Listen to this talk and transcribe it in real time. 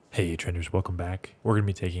Hey Trenders, welcome back. We're going to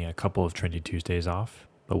be taking a couple of Trendy Tuesdays off,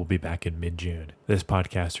 but we'll be back in mid-June. This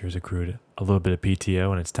podcaster has accrued a little bit of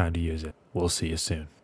PTO and it's time to use it. We'll see you soon.